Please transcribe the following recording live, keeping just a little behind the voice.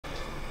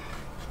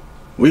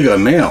We got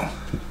mail.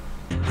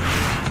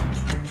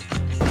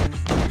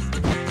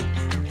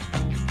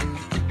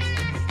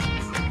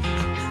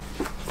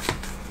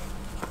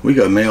 We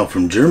got mail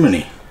from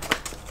Germany.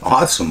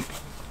 Awesome.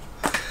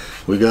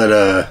 We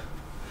got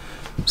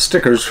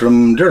stickers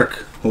from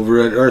Dirk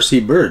over at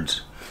RC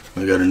Birds.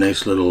 We got a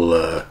nice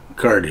little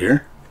card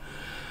here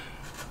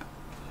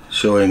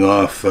showing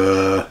off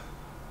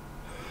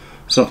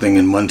something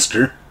in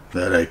Munster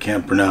that I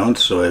can't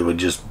pronounce, so I would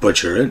just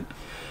butcher it.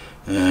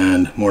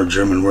 And more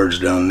German words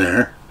down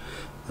there.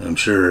 I'm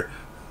sure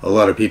a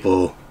lot of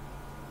people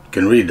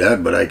can read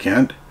that, but I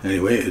can't.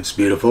 Anyway, it's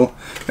beautiful.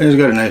 And it's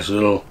got a nice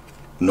little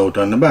note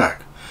on the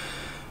back.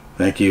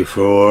 Thank you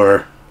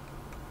for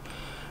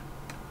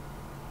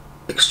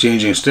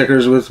exchanging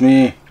stickers with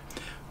me.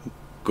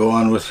 Go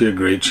on with your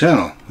great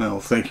channel.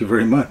 Well, thank you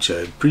very much. I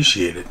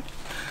appreciate it.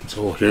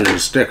 So here's the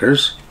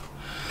stickers.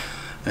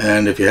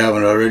 And if you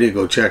haven't already,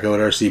 go check out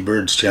RC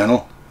Bird's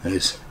channel.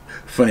 He's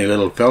a funny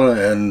little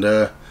fella, and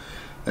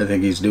I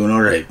think he's doing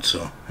alright.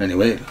 So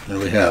anyway, there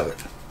we have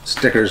it.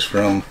 Stickers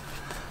from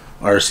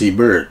RC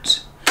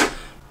Birds.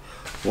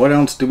 What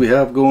else do we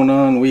have going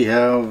on? We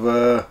have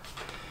a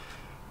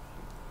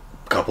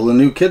couple of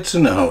new kits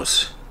in the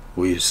house.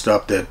 We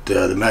stopped at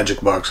the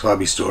Magic Box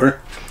Hobby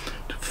Store.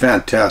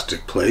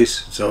 Fantastic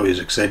place. It's always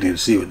exciting to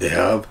see what they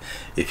have.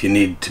 If you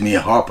need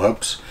Tamiya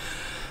hop-ups,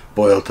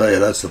 boy, I'll tell you,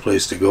 that's the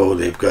place to go.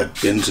 They've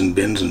got bins and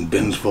bins and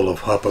bins full of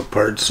hop-up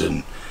parts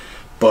and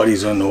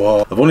bodies on the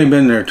wall. I've only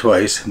been there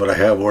twice, but I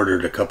have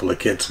ordered a couple of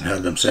kits and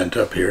had them sent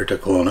up here to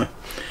Kelowna,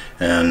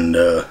 and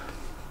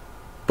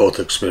both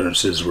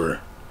experiences were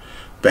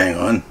bang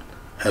on,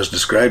 as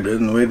described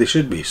in the way they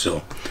should be.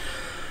 So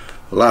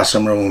last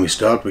summer when we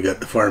stopped, we got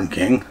the Farm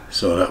King,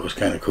 so that was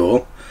kind of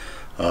cool.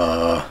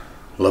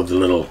 Love the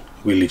little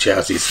wheelie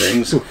chassis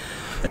things.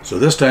 So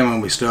this time when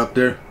we stopped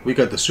there, we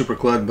got the Super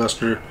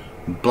Clodbuster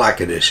Black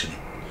Edition,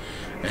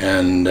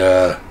 and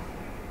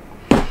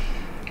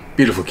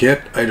beautiful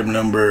kit, item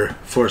number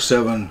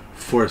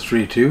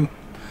 47432.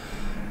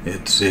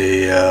 It's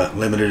a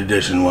limited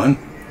edition one,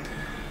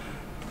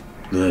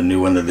 the new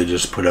one that they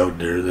just put out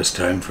there this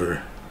time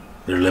for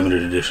their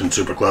limited edition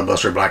Super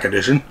Clodbuster Black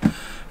Edition.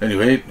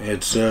 Anyway,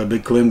 its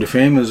big claim to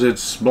fame is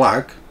it's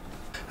black,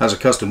 has a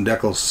custom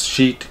decal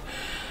sheet,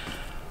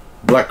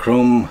 black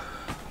chrome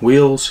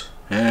wheels,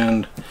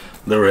 and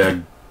the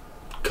red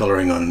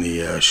coloring on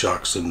the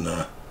shocks and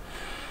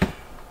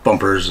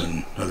bumpers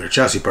and other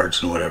chassis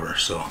parts and whatever.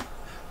 So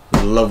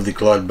love the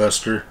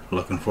Clodbuster,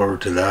 looking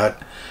forward to that.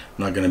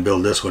 I'm not going to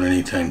build this one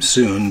anytime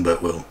soon,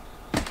 but we've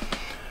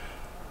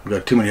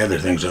got too many other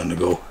things on the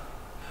go.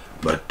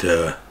 But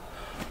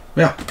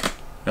yeah,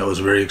 that was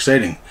very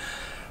exciting.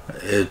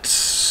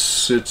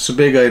 It's a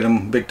big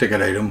item, big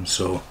ticket item.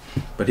 So,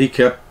 but he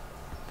kept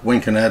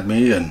winking at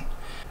me and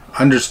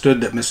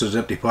understood that Mrs.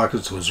 Empty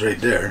Pockets was right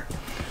there.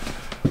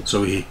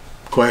 So he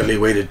quietly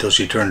waited till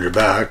she turned her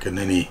back, and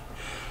then he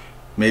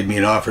made me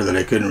an offer that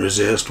I couldn't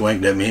resist,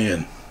 winked at me,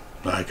 and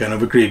I kind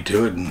of agreed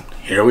to it, and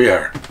here we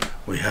are.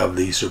 We have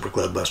the Super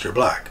Clodbuster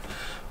Black.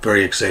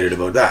 Very excited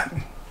about that.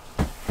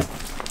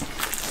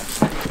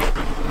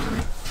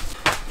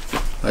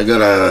 I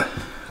got a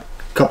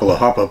couple of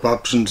hop-up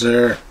options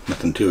there,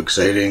 nothing too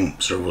exciting,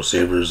 servo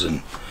savers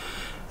and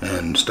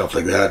stuff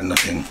like that,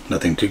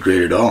 nothing too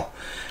great at all.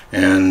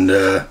 And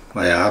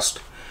I asked,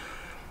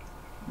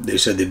 they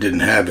said they didn't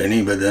have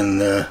any, but then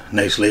the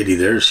nice lady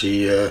there,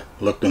 she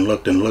looked and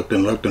looked and looked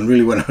and looked and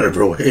really went out of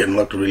her way and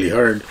looked really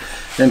hard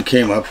and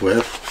came up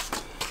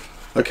with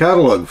a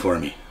catalog for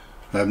me.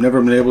 I've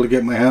never been able to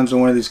get my hands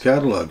on one of these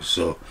catalogs,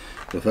 so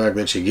the fact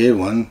that she gave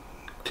one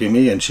to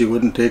me and she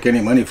wouldn't take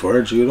any money for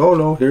it, she would, oh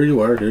no, here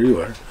you are, here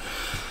you are.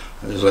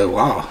 I was like,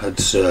 wow,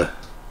 that's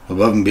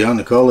above and beyond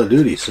the call of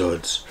duty. So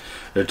it's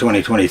their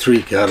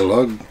 2023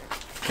 catalog.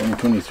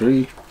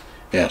 2023?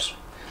 Yes.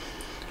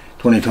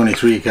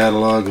 2023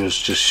 catalog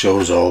just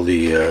shows all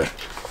the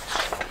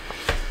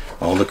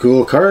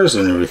cool cars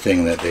and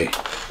everything that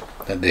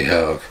they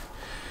have.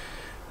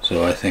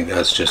 So I think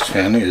that's just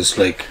fancy. It's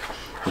like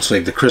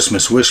the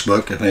Christmas wish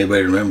book, if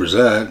anybody remembers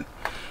that.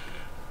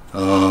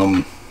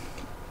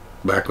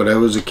 Back when I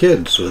was a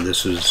kid. So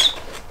this is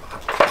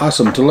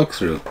awesome to look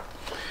through.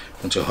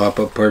 Bunch of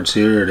hop-up parts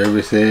here and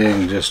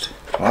everything. Just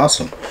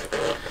awesome.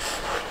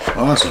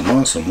 Awesome,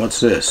 awesome. What's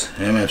this?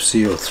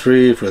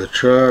 MFC03 for the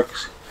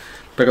trucks.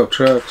 Pickup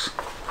trucks,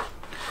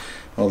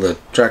 all the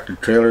tractor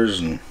trailers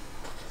and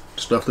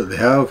stuff that they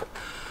have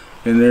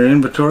in their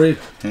inventory,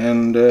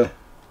 and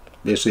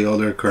basically all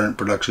their current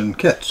production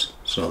kits.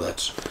 So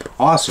that's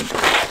awesome.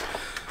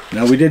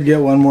 Now we did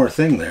get one more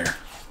thing there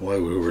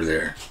while we were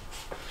there.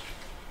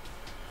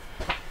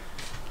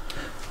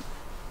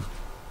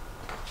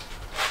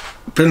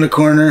 Up in the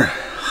corner,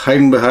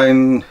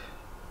 hiding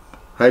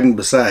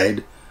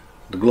beside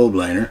the globe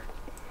liner,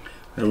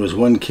 there was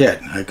one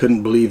kit. I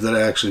couldn't believe that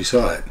I actually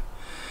saw it.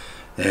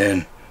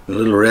 And the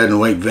little red and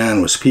white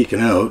van was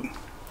peeking out,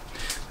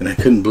 and I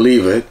couldn't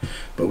believe it.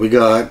 But we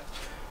got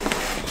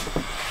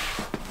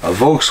a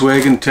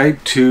Volkswagen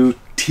Type 2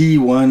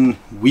 T1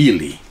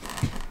 wheelie.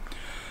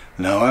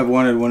 Now I've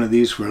wanted one of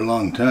these for a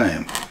long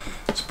time.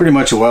 It's pretty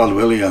much a Wild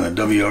Willie on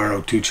the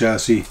WR02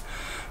 chassis,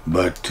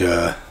 but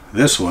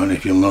this one,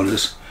 if you'll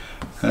notice,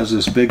 has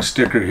this big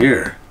sticker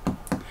here,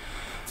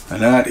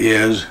 and that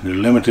is the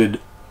limited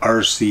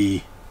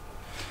RC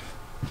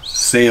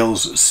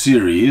sales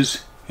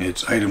series.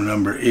 It's item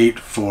number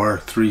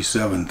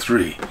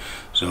 84373,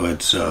 so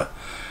it's a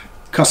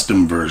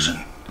custom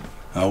version.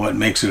 Now what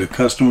makes it a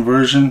custom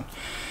version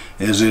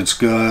is it's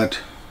got,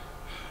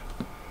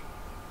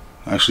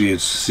 actually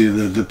it's, see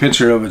the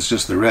picture of it's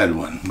just the red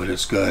one, but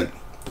it's got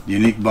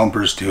unique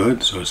bumpers to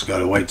it. So it's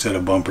got a white set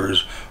of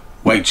bumpers,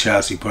 white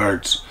chassis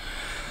parts.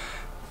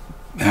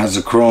 It has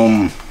the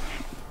chrome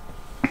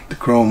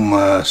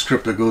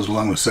strip that goes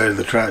along the side of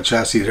the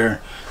chassis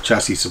there,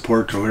 chassis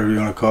support or whatever you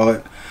want to call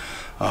it,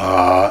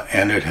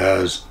 and it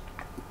has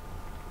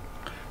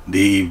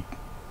the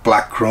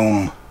black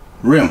chrome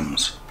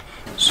rims.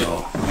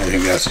 So I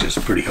think that's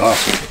just pretty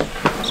awesome.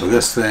 So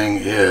this thing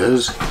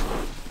is,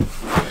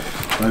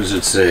 what does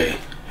it say?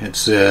 It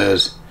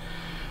says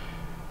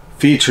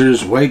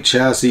features white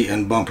chassis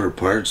and bumper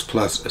parts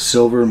plus a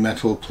silver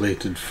metal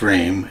plated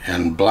frame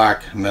and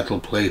black metal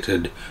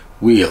plated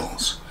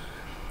wheels.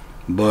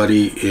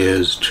 Body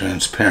is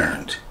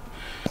transparent.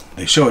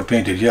 They show it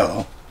painted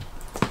yellow,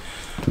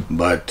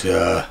 but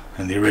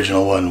and the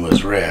original one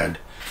was red.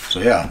 So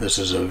yeah, this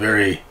is a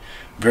very,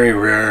 very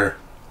rare.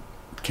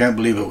 Can't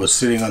believe it was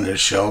sitting on this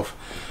shelf.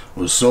 It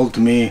was sold to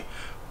me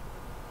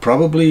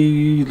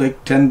probably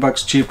like 10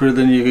 bucks cheaper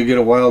than you could get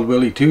a Wild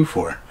Willie 2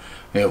 for.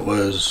 It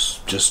was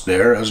just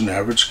there as an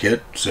average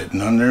kit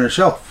sitting on their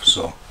shelf.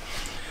 So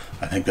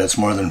I think that's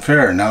more than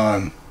fair. Now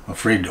I'm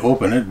afraid to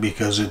open it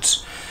because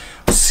it's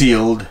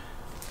sealed,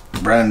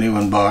 brand new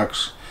in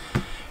box,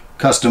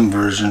 custom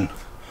version,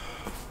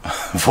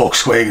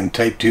 Volkswagen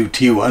Type 2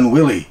 T1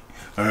 Willie,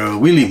 or a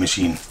wheelie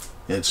machine.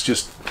 It's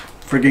just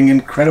frigging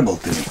incredible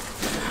to me.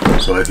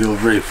 So I feel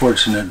very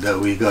fortunate that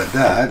we got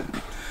that.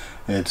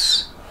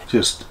 It's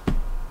just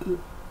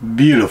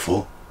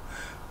beautiful.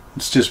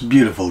 It's just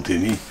beautiful to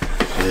me.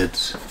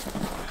 It's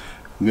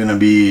gonna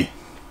be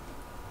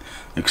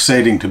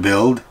exciting to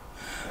build,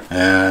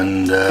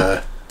 and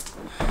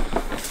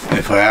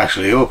if I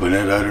actually open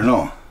it, I don't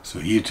know. So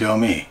you tell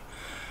me,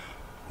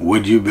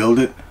 would you build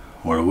it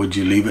or would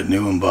you leave it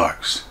new in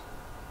box?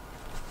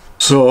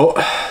 So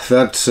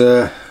that's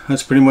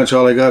pretty much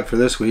all I got for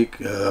this week.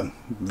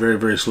 Very,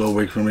 very slow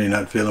week for me,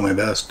 not feeling my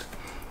best.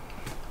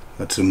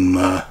 Got some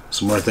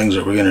more things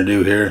that we're gonna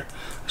do here.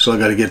 Still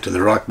got to get to the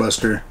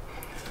Rockbuster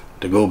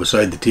to go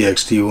beside the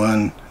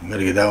TXT1. Got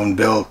to get that one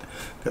built.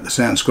 Got the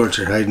Sand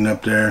Scorcher hiding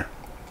up there.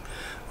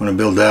 I'm gonna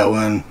build that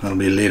one. That'll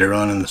be later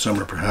on in the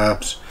summer,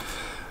 perhaps.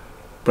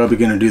 Probably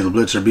gonna do the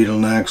Blitzer Beetle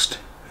next,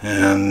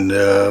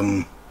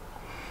 and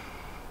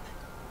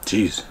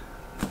geez,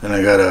 then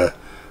I got a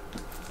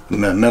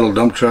metal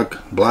dump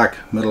truck, black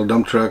metal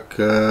dump truck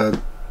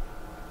that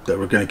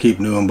we're gonna keep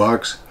new in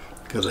box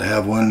because I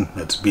have one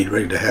that's beat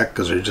right to heck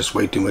because they're just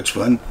way too much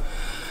fun.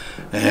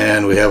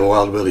 And we have a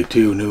Wild Willie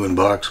 2 new in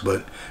box,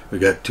 but we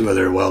got 2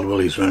 other Wild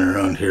Willies running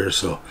around here,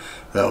 so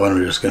that one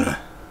we're just gonna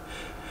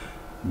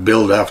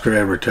build after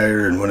I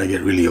retire and when I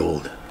get really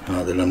old.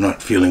 Not that I'm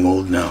not feeling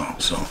old now.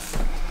 So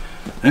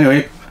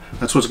anyway,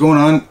 that's what's going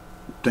on.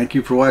 Thank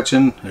you for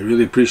watching. I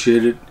really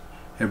appreciate it.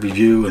 Every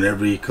view and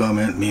every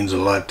comment means a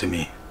lot to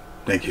me.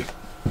 Thank you.